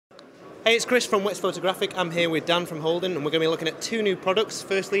Hey, it's Chris from Wets Photographic. I'm here with Dan from Holdan, and we're going to be looking at two new products.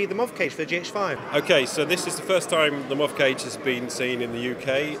 Firstly, the Movcam Cage for the GH5. Okay, so this is the first time the Movcam Cage has been seen in the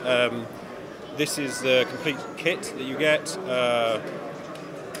UK. This is the complete kit that you get.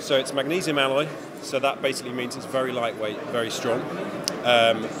 So it's magnesium alloy, so that basically means it's very lightweight, very strong.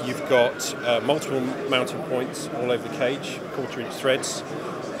 You've got multiple mounting points all over the cage, 1/4-inch threads.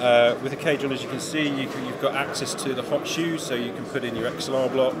 With the cage on, as you can see, you've got access to the hot shoes, so you can put in your XLR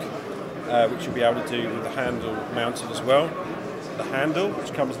block, which you'll be able to do with the handle mounted as well. The handle,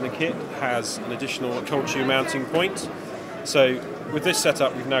 which comes in the kit, has an additional cold shoe mounting point. So with this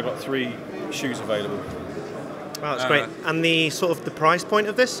setup, we've now got 3 shoes available. Wow, that's great. And the price point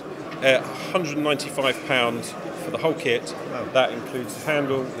of this? £195 for the whole kit. Wow. That includes the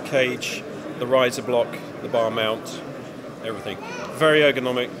handle, the cage, the riser block, the bar mount, everything. Very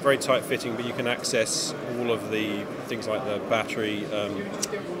ergonomic, very tight fitting, but you can access all of the things like the battery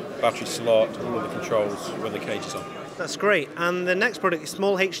slot, all of the controls when the cage is on. That's great. And the next product is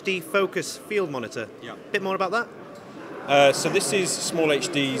SmallHD Focus field monitor. Yeah. A bit more about that? So this is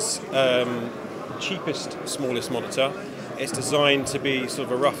SmallHD's cheapest, smallest monitor. It's designed to be sort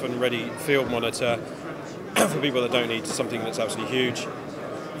of a rough and ready field monitor for people that don't need something that's absolutely huge.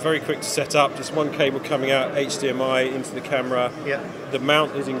 Very quick to set up, just one cable coming out HDMI into the camera. Yeah. The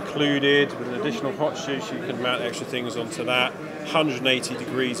mount is included with an additional hot shoe, so you can mount extra things onto that. 180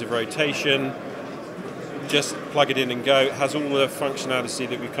 degrees of rotation. Just plug it in and go. It has all the functionality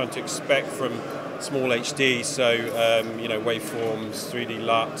that we've come to expect from SmallHD, so waveforms, 3D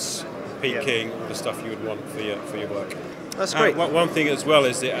LUTs, peaking, all the stuff you would want for your work. That's great. One thing as well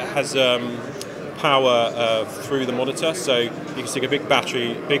is it has power through the monitor, so you can stick a big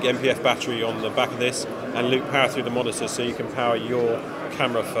MPF battery on the back of this and loop power through the monitor, so you can power your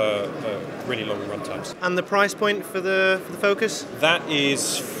camera for really long run times. And the price point for the Focus? That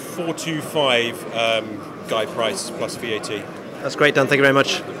is $425 guide price plus VAT. That's great, Dan. Thank you very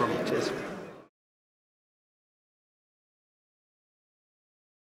much. No problem. Cheers.